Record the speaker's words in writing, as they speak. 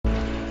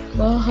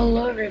Well,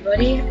 hello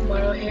everybody,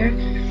 Maro here,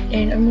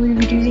 and I'm going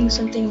to be doing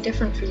something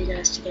different for you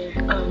guys today.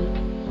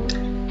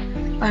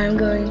 I'm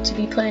going to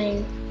be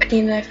playing a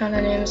game that I found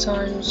on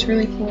Amazon. It's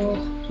really cool,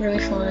 really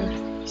fun.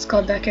 It's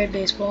called Backyard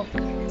Baseball,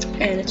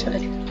 and it's a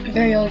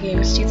very old game.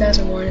 It's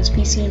 2001, it's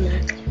PC and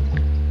Mac.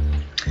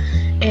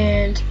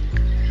 And,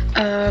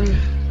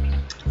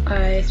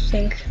 I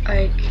think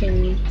I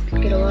can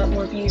get a lot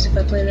more views if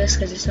I play this,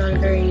 because it's not a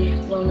very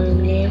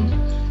well-known game.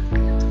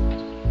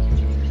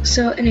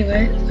 So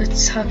anyway,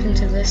 let's hop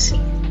into this.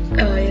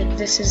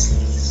 This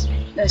is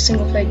a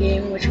single-player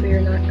game, which we are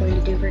not going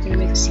to do. We're going to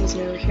make a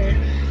season over here,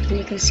 and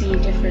you can see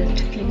different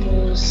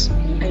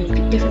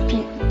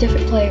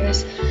different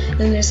players.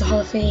 Then there's the Hall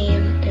of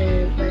Fame,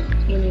 and like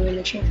when you win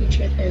the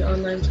championship, and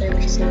online play,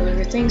 which is no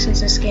longer a thing since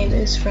this game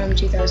is from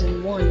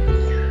 2001.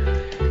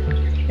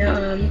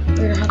 Now, we're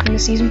gonna hop into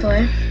season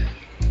play.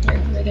 I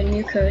get a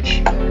new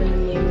coach. I'm gonna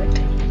name it.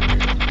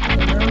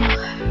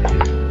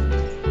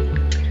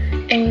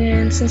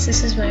 And since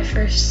this is my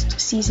first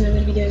season I'm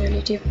going to be doing on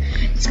YouTube,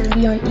 it's going to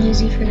be on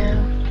easy for now.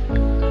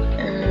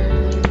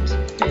 And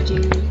I do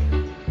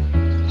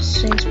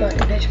swing spot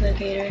and pitch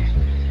locator.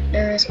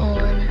 Arrows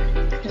on,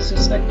 because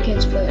it's like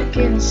kids play like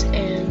kids,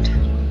 and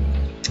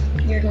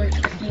you're going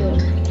for the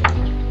field.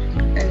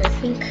 And I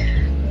think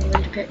I'm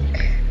going to pick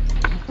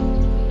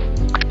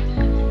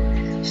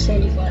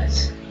Sandy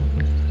Flats.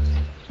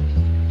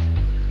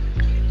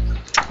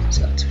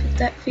 So let's pick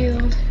that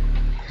field.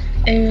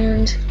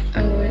 And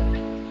I'm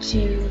going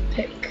to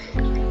pick,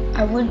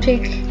 I would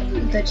pick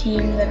the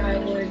team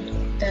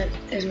that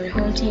is my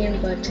home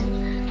team, but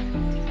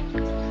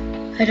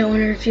I don't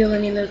want to reveal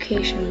any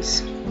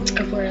locations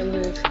of where I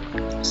live.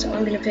 So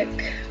I'm going to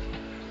pick,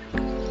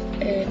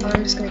 and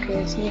I'm just going to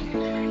create a team.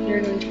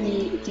 You're going to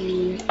be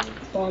the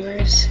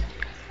Bombers,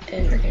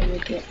 and we're going to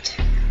make it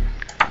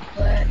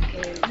black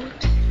and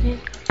red.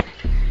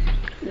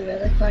 Ooh, I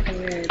like black and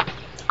red.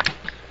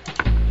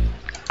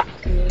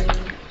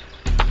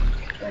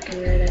 Black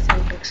and red, I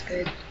think looks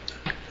good.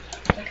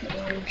 Black and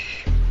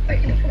orange,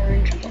 black and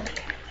orange,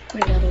 black.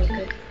 Maybe that'll look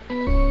good.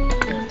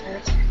 Not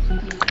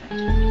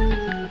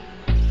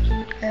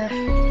that.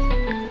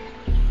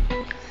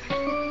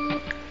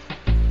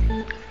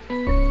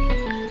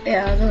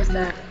 Yeah, I'll go with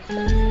that.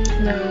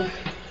 Now,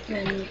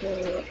 then you go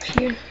up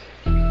here.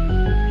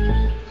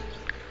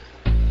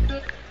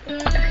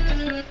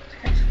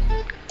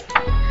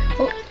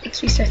 Oh, let's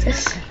restart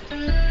this.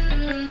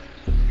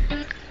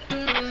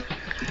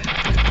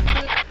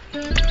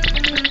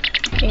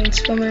 And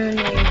spell my own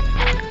name.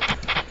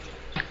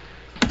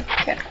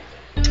 Okay.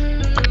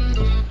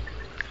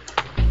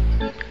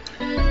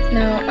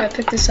 Now, I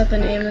picked this up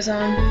on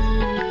Amazon.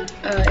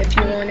 If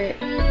you want it,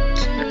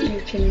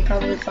 you can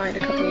probably find a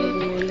couple of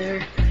them in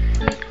there.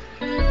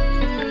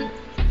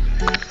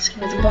 So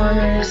with the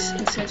Bombers,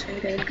 it says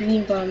we're going to go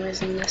Green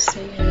Bombers, and this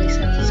thing really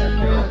sets us up.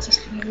 It wants us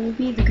to be, will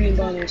be the Green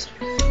Bombers.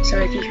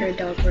 Sorry if you hear a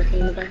dog barking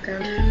in the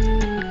background.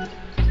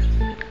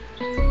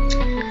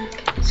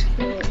 Let's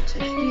go to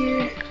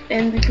here.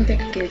 And we can pick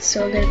kids.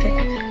 So I'm going to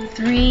pick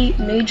 3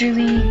 Major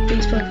League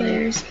Baseball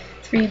players,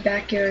 3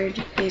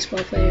 Backyard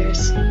Baseball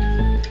players,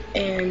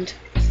 and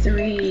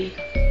 3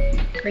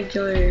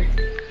 regular,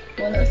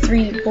 well no,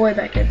 3 boy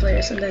backyard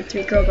players, and then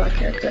 3 girl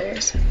backyard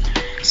players.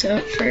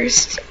 So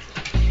first,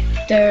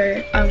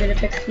 I'm going to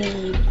pick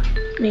the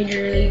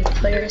Major League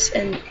players,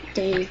 and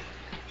they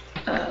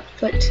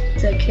put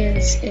the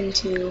kids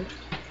into,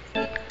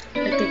 like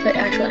they put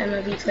actual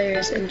MLB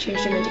players and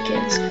changed them into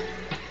kids.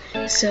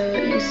 So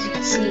as you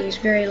can see, there's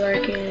Barry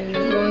Larkin,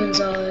 Juan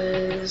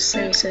Gonzalez,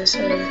 Sammy Sosa,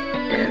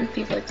 and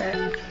people like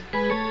that.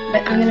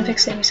 But I'm gonna pick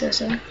Sammy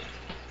Sosa.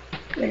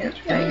 I'm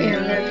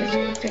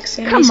gonna pick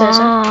Sammy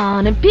Sosa. Come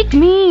on, and pick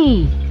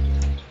me!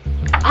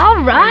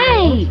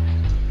 Alright!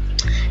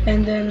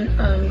 And then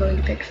I'm going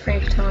to pick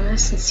Frank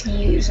Thomas, since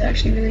he is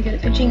actually really good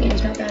at pitching, and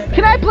he's not bad at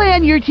Can I play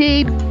on your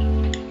team?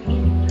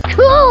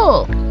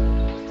 Cool!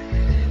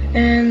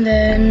 And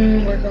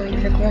then we're going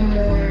to pick one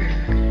more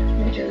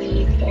Major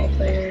League ball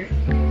player,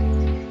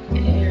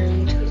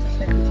 and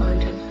if I can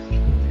find him.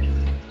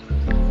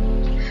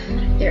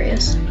 There he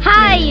is.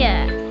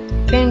 Hiya!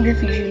 Ken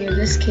Griffey Jr.,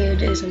 this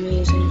kid is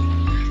amazing.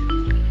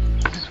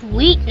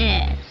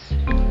 Sweetness!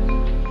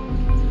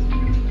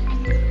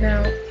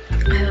 Now,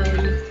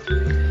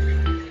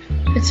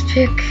 let's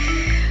pick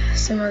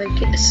some other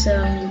kids,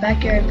 some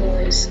backyard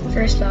boys.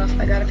 First off,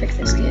 I gotta pick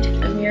this kid,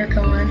 Amir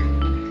Khan.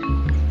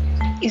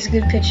 He's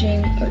good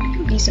pitching, but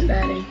decent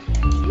batting.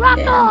 Rock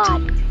and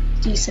on!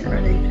 Decent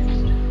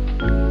running.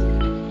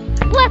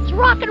 Let's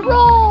rock and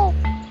roll!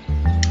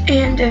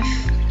 And if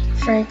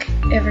Frank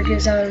ever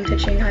gives out on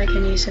pitching, I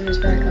can use him as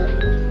backup.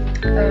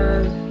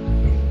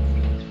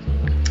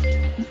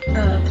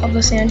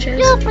 Pablo Sanchez.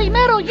 You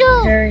primero,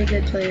 you! Very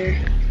good player,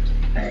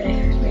 I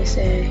may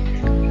say,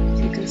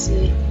 as you can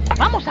see.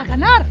 Vamos a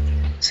ganar!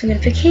 So I'm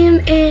gonna pick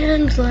him,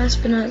 and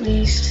last but not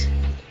least,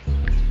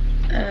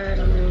 I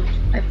don't know.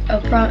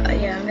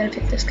 Yeah, I'm gonna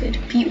pick this kid,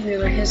 Pete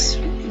Wheeler. His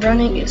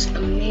running is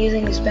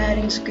amazing, his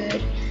batting's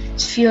good,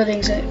 his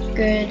fielding's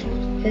good,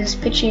 His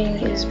pitching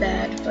is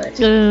bad, but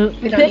we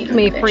don't need Pick him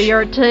me to for pitch.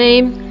 your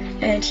team.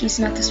 And he's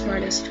not the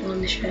smartest one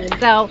in the shed.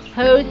 So,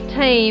 whose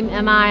team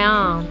am I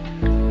on?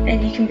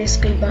 And you can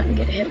basically bunt and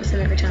get hit with him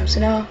every time. So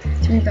now,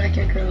 3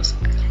 backyard girls.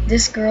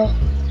 This girl,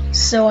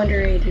 so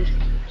underrated.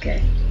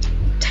 Okay.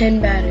 10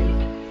 batting.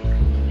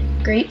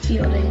 Great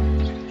fielding.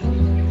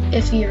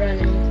 Iffy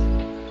running.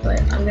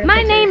 But I'm gonna My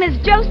pick name her. is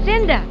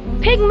Jocinda.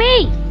 Pick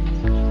me.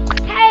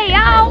 Hey,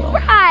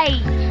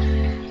 alright.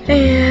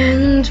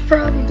 And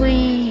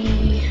probably...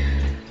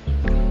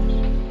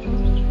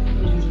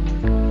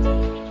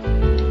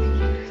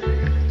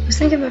 I was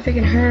thinking about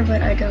picking her,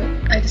 but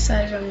I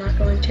decided I'm not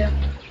going to.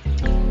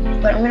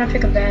 But I'm gonna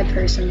pick a bad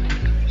person,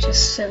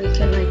 just so we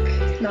can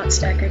like not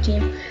stack our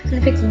team. I'm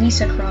gonna pick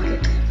Lisa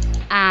Crockett.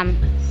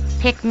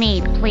 Pick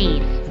me,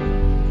 please.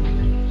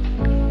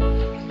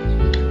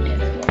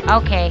 And I won't.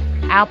 Okay,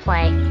 I'll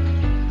play.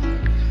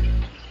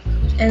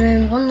 And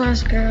then one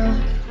last girl.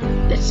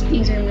 It's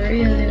either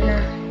Maria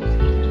Luna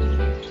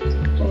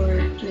or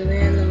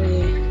Luann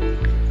Louie.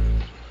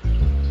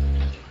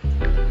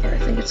 Yeah, I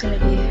think it's gonna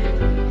be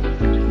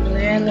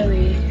Luann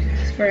Louie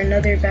for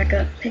another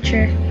backup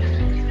pitcher,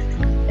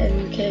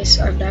 in case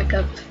our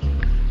backup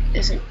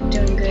isn't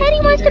doing good Teddy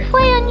wants to either.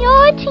 play on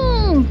your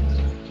team.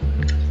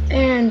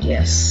 And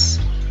yes,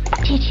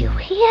 Did you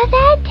hear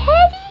that,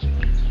 Teddy?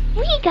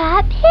 We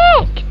got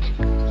picked.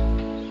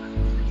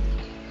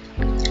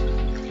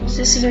 so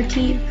this is our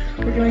team.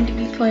 We're going to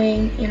be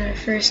playing in our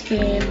first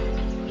game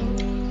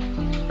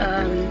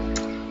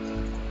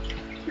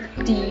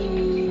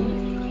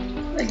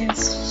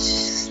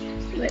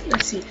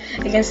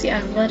against the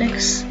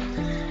Athletics.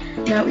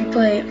 Now we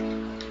play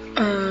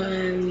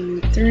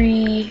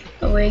 3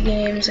 away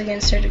games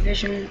against our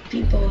division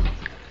people,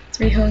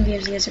 3 home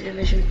games against our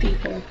division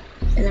people,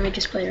 and then we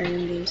just play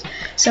random games.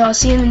 So I'll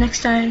see you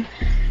next time.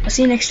 I'll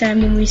see you next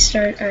time when we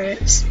start our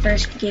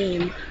first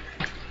game.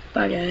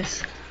 Bye,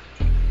 guys.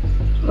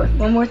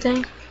 One more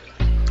thing.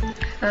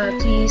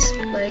 Please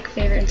like,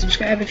 favorite, and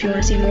subscribe if you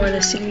want to see more of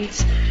this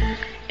series,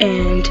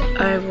 and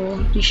I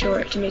will be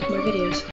sure to make more videos.